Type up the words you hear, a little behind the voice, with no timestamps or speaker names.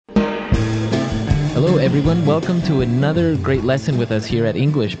everyone. Welcome to another great lesson with us here at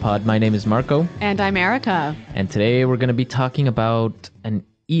EnglishPod. My name is Marco. And I'm Erica. And today we're going to be talking about an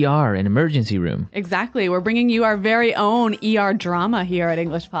ER, an emergency room. Exactly. We're bringing you our very own ER drama here at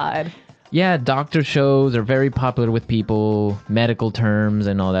EnglishPod. Yeah, doctor shows are very popular with people, medical terms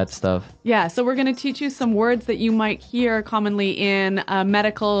and all that stuff. Yeah, so we're going to teach you some words that you might hear commonly in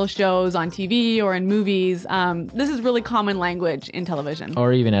medical shows on TV or in movies. This is really common language in television.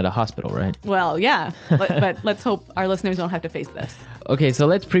 Or even at a hospital, right? Well, yeah, but let's hope our listeners don't have to face this. Okay, so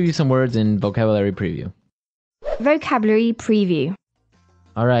let's preview some words in vocabulary preview. Vocabulary preview.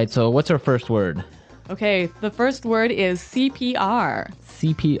 All right, so what's our first word? Okay, the first word is CPR.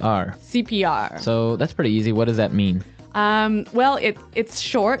 CPR. CPR. So that's pretty easy. What does that mean? Well, it's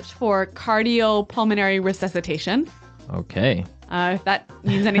short for cardiopulmonary resuscitation. Okay. If that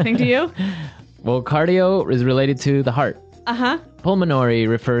means anything to you. Well, cardio is related to the heart. Uh-huh. Pulmonary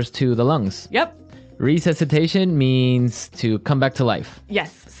refers to the lungs. Yep. Resuscitation means to come back to life.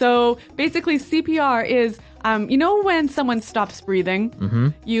 Yes. So basically CPR is, you know when someone stops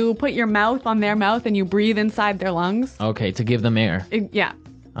breathing, you put your mouth on their mouth and you breathe inside their lungs? Okay, to give them air. Yeah.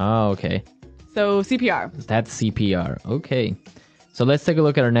 Oh, okay. So CPR. That's CPR. Okay. So let's take a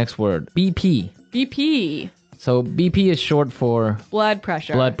look at our next word. BP. BP. So BP is short for Blood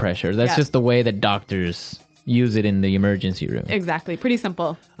pressure. blood pressure. That's just the way that doctors use it in the emergency room. Exactly. Pretty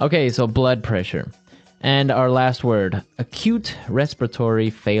simple. Okay, so blood pressure. And our last word, acute respiratory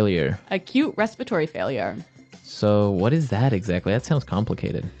failure. Acute respiratory failure. So what is that exactly? That sounds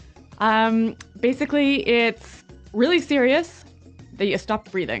complicated. Basically, it's really serious that you stop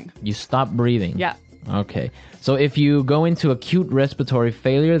breathing. You stop breathing. Yeah. Okay. So if you go into acute respiratory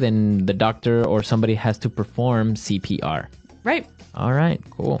failure, then the doctor or somebody has to perform CPR. Right. All right,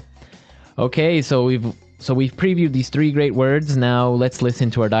 cool. Okay, so we've previewed these three great words. Now let's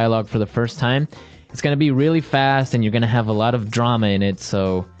listen to our dialogue for the first time. It's going to be really fast and you're going to have a lot of drama in it,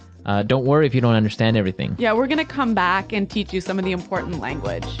 so don't worry if you don't understand everything. Yeah, we're going to come back and teach you some of the important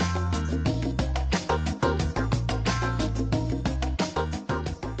language.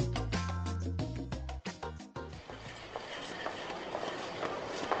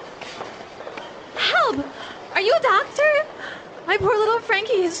 Help! Are you a doctor? My poor little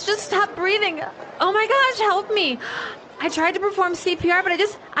Frankie has just stopped breathing. Oh my gosh, help me. I tried to perform CPR, but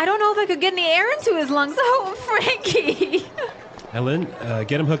I don't know if I could get any air into his lungs. Oh, Frankie! Ellen,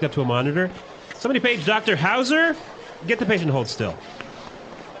 get him hooked up to a monitor. Somebody page Dr. Howser. Get the patient to hold still.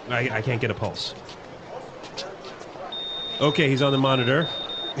 I can't get a pulse. Okay, he's on the monitor.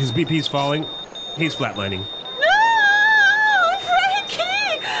 His BP's falling. He's flatlining. No!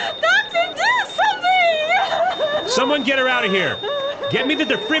 Frankie! Doctor, do something! Someone get her out of here. Get me the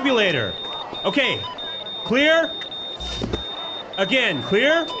defibrillator. Okay, clear? Again,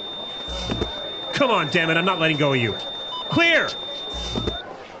 clear? Come on, damn it, I'm not letting go of you. Clear!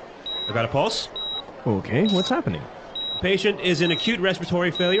 I got a pulse. Okay, what's happening? Patient is in acute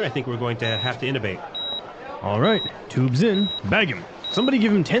respiratory failure. I think we're going to have to intubate. All right, tubes in. Bag him. Somebody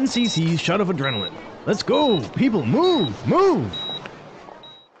give him 10 cc's shot of adrenaline. Let's go. People, move, move.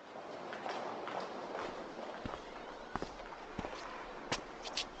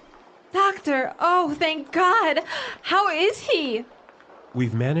 Doctor, oh, thank God. How is he?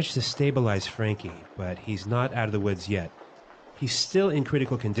 We've managed to stabilize Frankie, but he's not out of the woods yet. He's still in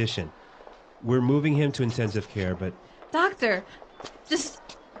critical condition. We're moving him to intensive care, but... Doctor, just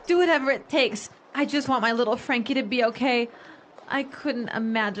do whatever it takes. I just want my little Frankie to be okay. I couldn't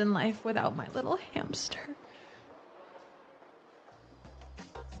imagine life without my little hamster.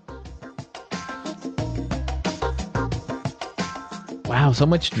 Wow, so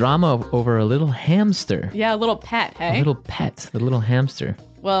much drama over a little hamster. Yeah, a little pet, hey? A little pet, the little hamster.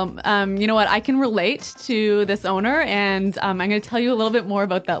 Well, you know what? I can relate to this owner, and I'm going to tell you a little bit more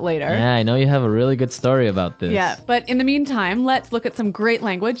about that later. Yeah, I know you have a really good story about this. Yeah, but in the meantime, let's look at some great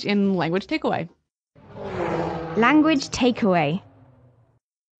language in Language Takeaway. Language takeaway.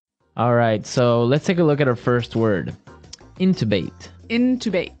 All right, so let's take a look at our first word. Intubate.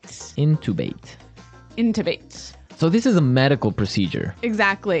 Intubate. Intubate. Intubate. So this is a medical procedure.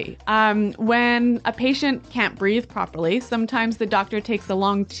 Exactly. When a patient can't breathe properly, sometimes the doctor takes a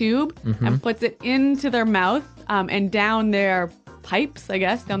long tube and puts it into their mouth and down their pipes, I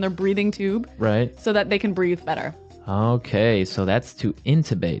guess, down their breathing tube. Right. So that they can breathe better. Okay, so that's to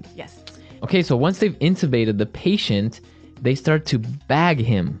intubate. Yes. Okay, so once they've intubated the patient, they start to bag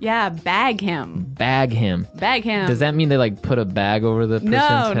him. Yeah, bag him. Bag him. Bag him. Does that mean they like put a bag over the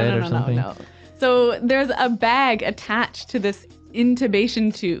person's head or something? No. So there's a bag attached to this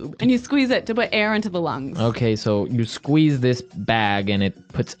intubation tube, and you squeeze it to put air into the lungs. Okay, so you squeeze this bag and it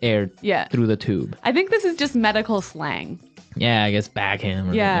puts air Yeah. through the tube. I think this is just medical slang. Yeah, I guess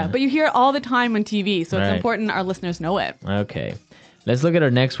backhand. Yeah, but you hear it all the time on TV, so it's Right. important our listeners know it. Okay. Let's look at our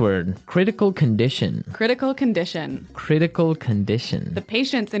next word. Critical condition. Critical condition. Critical condition. The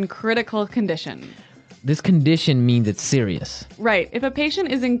patient's in critical condition. This condition means it's serious. Right. If a patient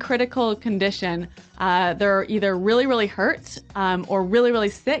is in critical condition, they're either really, really hurt or really, really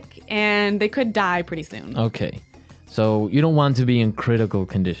sick, and they could die pretty soon. Okay. So you don't want to be in critical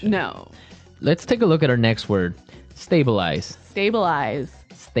condition. No. Let's take a look at our next word. Stabilize. Stabilize.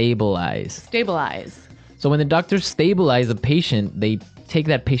 Stabilize. Stabilize. So when the doctors stabilize a patient, they take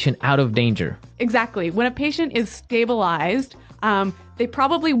that patient out of danger. Exactly. When a patient is stabilized, they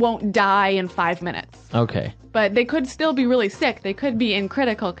probably won't die in 5 minutes. Okay. But they could still be really sick. They could be in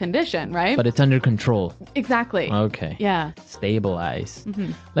critical condition, right? But it's under control. Exactly. Okay. Yeah. Stabilize.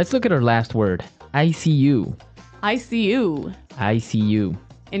 Let's look at our last word. ICU. ICU. ICU.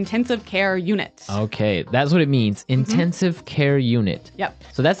 Intensive care unit. Okay, that's what it means. Intensive care unit. Yep.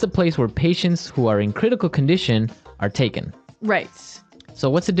 So that's the place where patients who are in critical condition are taken. Right. So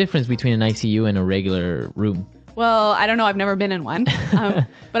what's the difference between an ICU and a regular room? Well, I don't know. I've never been in one.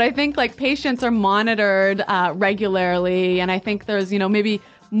 But I think like patients are monitored regularly. And I think there's, maybe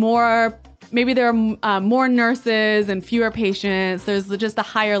there are more nurses and fewer patients. There's just a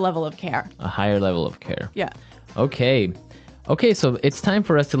higher level of care. A higher level of care. Yeah. Okay. Okay, so it's time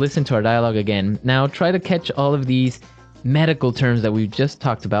for us to listen to our dialogue again. Now try to catch all of these medical terms that we've just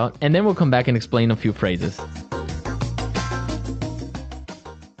talked about, and then we'll come back and explain a few phrases.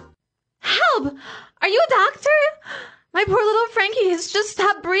 Help! Are you a doctor? My poor little Frankie has just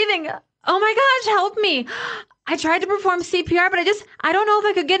stopped breathing. Oh my gosh, help me. I tried to perform CPR, but I don't know if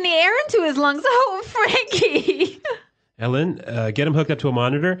I could get any air into his lungs. Oh, Frankie. Ellen, get him hooked up to a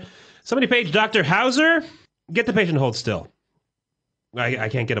monitor. Somebody page Dr. Howser. Get the patient to hold still. I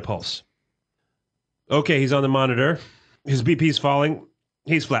can't get a pulse. Okay, he's on the monitor. His BP's falling.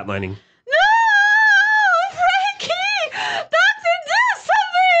 He's flatlining. No! Frankie! Doctor, do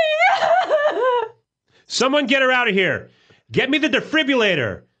something! Someone get her out of here. Get me the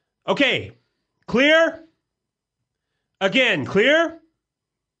defibrillator. Okay, clear? Again, clear?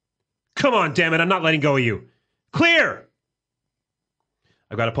 Come on, damn it, I'm not letting go of you. Clear!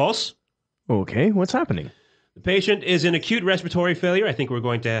 I've got a pulse. Okay, what's happening? The patient is in acute respiratory failure. I think we're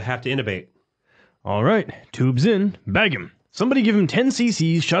going to have to intubate. All right, tubes in, bag him. Somebody give him 10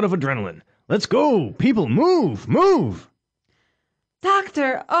 cc's shot of adrenaline. Let's go, people, move, move!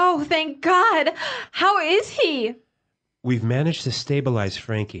 Doctor, oh, thank God. How is he? We've managed to stabilize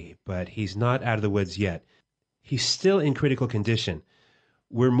Frankie, but he's not out of the woods yet. He's still in critical condition.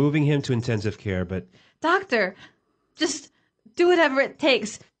 We're moving him to intensive care, but... Doctor, just do whatever it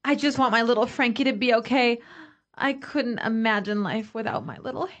takes. I just want my little Frankie to be okay. I couldn't imagine life without my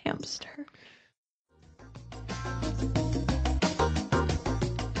little hamster.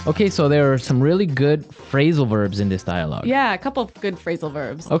 Okay, so there are some really good phrasal verbs in this dialogue. Yeah, a couple of good phrasal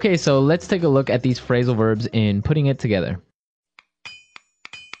verbs. Okay, so let's take a look at these phrasal verbs in putting it together.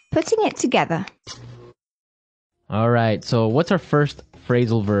 Putting it together. All right, so what's our first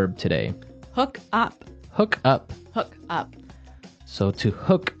phrasal verb today? Hook up. Hook up. Hook up. So to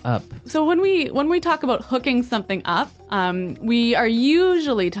hook up. So when we talk about hooking something up, we are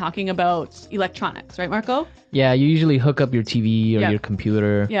usually talking about electronics, right, Marco? Yeah, you usually hook up your TV or Yeah. your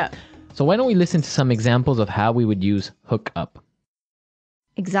computer. Yeah. So why don't we listen to some examples of how we would use hook up?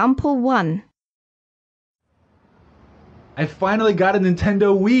 Example 1. I finally got a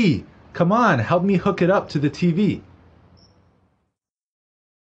Nintendo Wii. Come on, help me hook it up to the TV.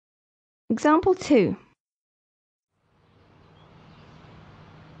 Example 2.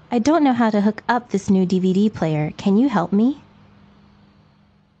 I don't know how to hook up this new DVD player. Can you help me?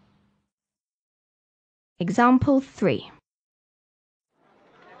 Example 3.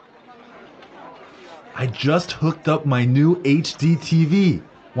 I just hooked up my new HD TV.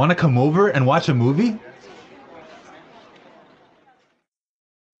 Want to come over and watch a movie?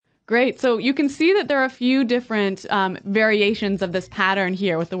 Great. So you can see that there are a few different variations of this pattern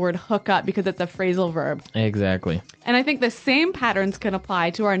here with the word hook up because it's a phrasal verb. Exactly. And I think the same patterns can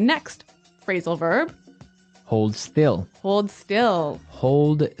apply to our next phrasal verb. Hold still. Hold still.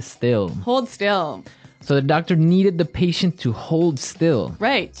 Hold still. Hold still. So the doctor needed the patient to hold still.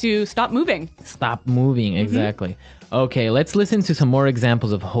 Right. To stop moving. Stop moving, exactly. Okay, let's listen to some more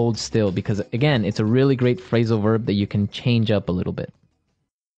examples of hold still because, again, it's a really great phrasal verb that you can change up a little bit.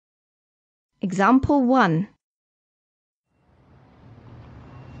 Example 1.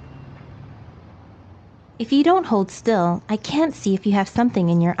 If you don't hold still, I can't see if you have something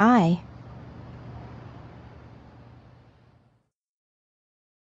in your eye.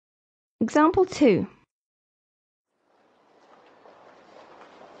 Example 2.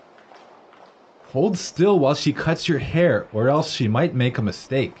 Hold still while she cuts your hair, or else she might make a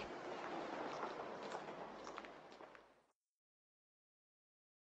mistake.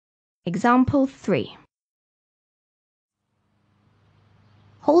 Example 3.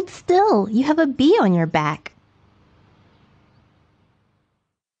 Hold still, you have a bee on your back.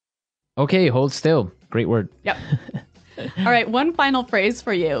 Okay, hold still. Great word. Yep. All right, one final phrase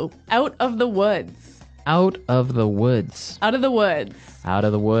for you. Out of the woods. Out of the woods. Out of the woods. Out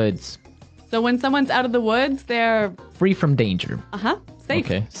of the woods. So when someone's out of the woods, they're Free from danger. safe.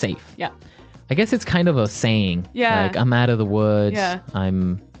 Okay, safe. Yeah. I guess it's kind of a saying. Yeah. Like, I'm out of the woods. Yeah.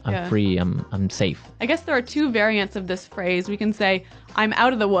 I'm Yeah. free. I'm safe. I guess there are two variants of this phrase. We can say, I'm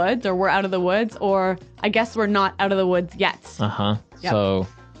out of the woods, or we're out of the woods, or I guess we're not out of the woods yet. Uh-huh. Yep. So,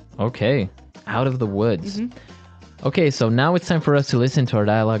 okay. Out of the woods. Mm-hmm. Okay, so now it's time for us to listen to our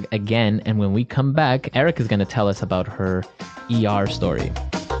dialogue again. And when we come back, Erica's going to tell us about her ER story.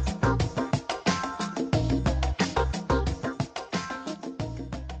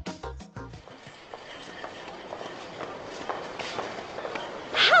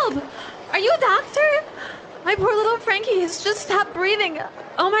 Help! Are you a doctor? My poor little Frankie has just stopped breathing.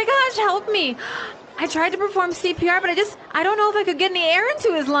 Oh my gosh, help me. I tried to perform CPR, but I don't know if I could get any air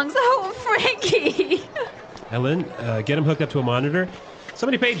into his lungs. Oh, Frankie. Ellen, get him hooked up to a monitor.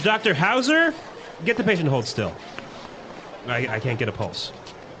 Somebody page Dr. Howser. Get the patient to hold still. I can't get a pulse.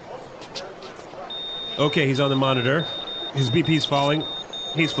 Okay, he's on the monitor. His BP's falling.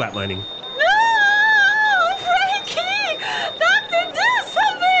 He's flatlining. No! Frankie! Doctor, do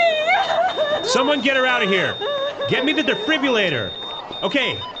something! Someone get her out of here. Get me the defibrillator.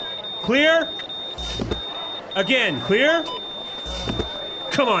 Okay, clear? Again, clear?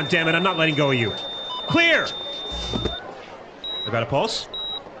 Come on, damn it, I'm not letting go of you. Clear! I got a pulse.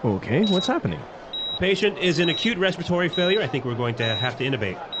 Okay, what's happening? Patient is in acute respiratory failure. I think we're going to have to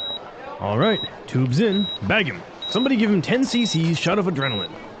intubate. All right, tubes in. Bag him. Somebody give him 10 cc's shot of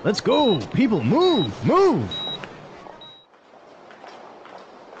adrenaline. Let's go. People, move. Move.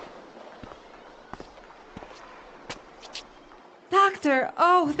 Doctor,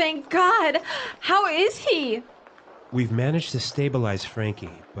 oh, thank God. How is he? We've managed to stabilize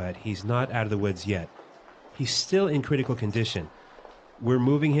Frankie, but he's not out of the woods yet. He's still in critical condition. We're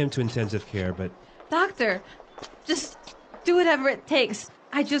moving him to intensive care, but... Doctor, just do whatever it takes.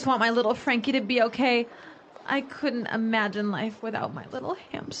 I just want my little Frankie to be okay. I couldn't imagine life without my little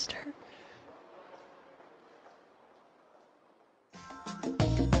hamster.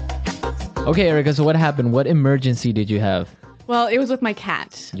 Okay, Erica, so what happened? What emergency did you have? Well, it was with my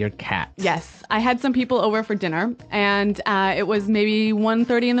cat. Your cat. Yes. I had some people over for dinner, and it was maybe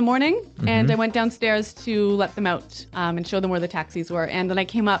 1:30 in the morning, and I went downstairs to let them out and show them where the taxis were. And then I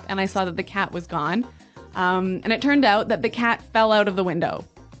came up and I saw that the cat was gone. And it turned out that the cat fell out of the window.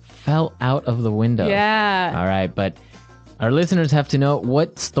 Fell out of the window. Yeah. All right, but our listeners have to know,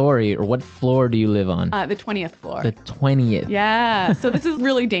 what story or what floor do you live on? The 20th floor. The 20th. Yeah. So this is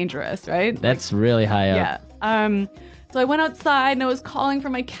really dangerous, right? That's really high up. Yeah. So I went outside and I was calling for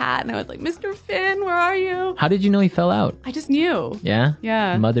my cat and I was like, Mr. Finn, where are you? How did you know he fell out? I just knew. Yeah?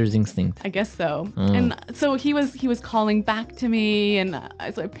 Yeah. Mother's instinct. I guess so. And so he was calling back to me, and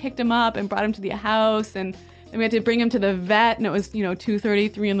so I picked him up and brought him to the house, and then we had to bring him to the vet, and it was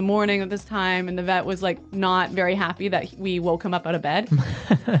 2:30, 3 in the morning at this time, and the vet was like not very happy that we woke him up out of bed.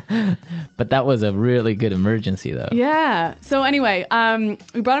 But that was a really good emergency, though. Yeah. So anyway,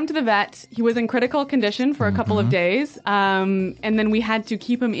 we brought him to the vet. He was in critical condition for a couple of days, and then we had to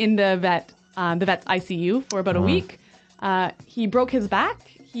keep him in the vet's ICU for about a week. He broke his back.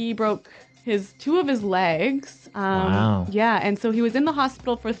 He broke two of his legs. Wow. Yeah, and so he was in the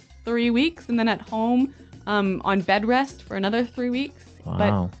hospital for 3 weeks, and then at home on bed rest for another 3 weeks. Wow.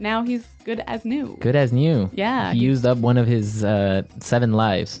 But now he's good as new. Good as new. Yeah. He used up one of his 7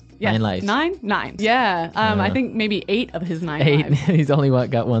 lives. Yes, 9 lives. 9? Yeah. I think maybe 8 of his 9 8. lives. He's only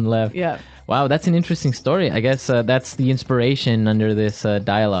got 1 left. Yeah. Wow, that's an interesting story. I guess that's the inspiration under this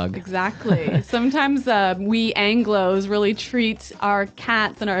dialogue. Exactly. Sometimes we Anglos really treat our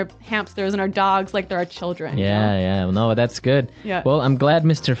cats and our hamsters and our dogs like they're our children. Yeah. No, that's good. Yeah. Well, I'm glad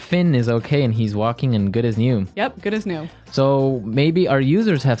Mr. Finn is okay and he's walking and good as new. Yep, good as new. So maybe our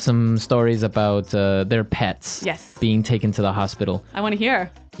users have some stories about their pets Yes. being taken to the hospital. I want to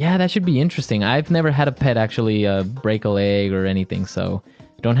hear. Yeah, that should be interesting. I've never had a pet actually break a leg or anything, so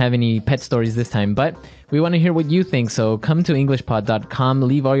Don't have any pet stories this time, but we want to hear what you think. So come to EnglishPod.com,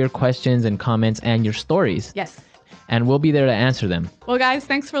 leave all your questions and comments and your stories. Yes. And we'll be there to answer them. Well, guys,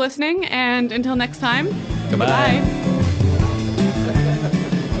 thanks for listening. And until next time, Goodbye. goodbye.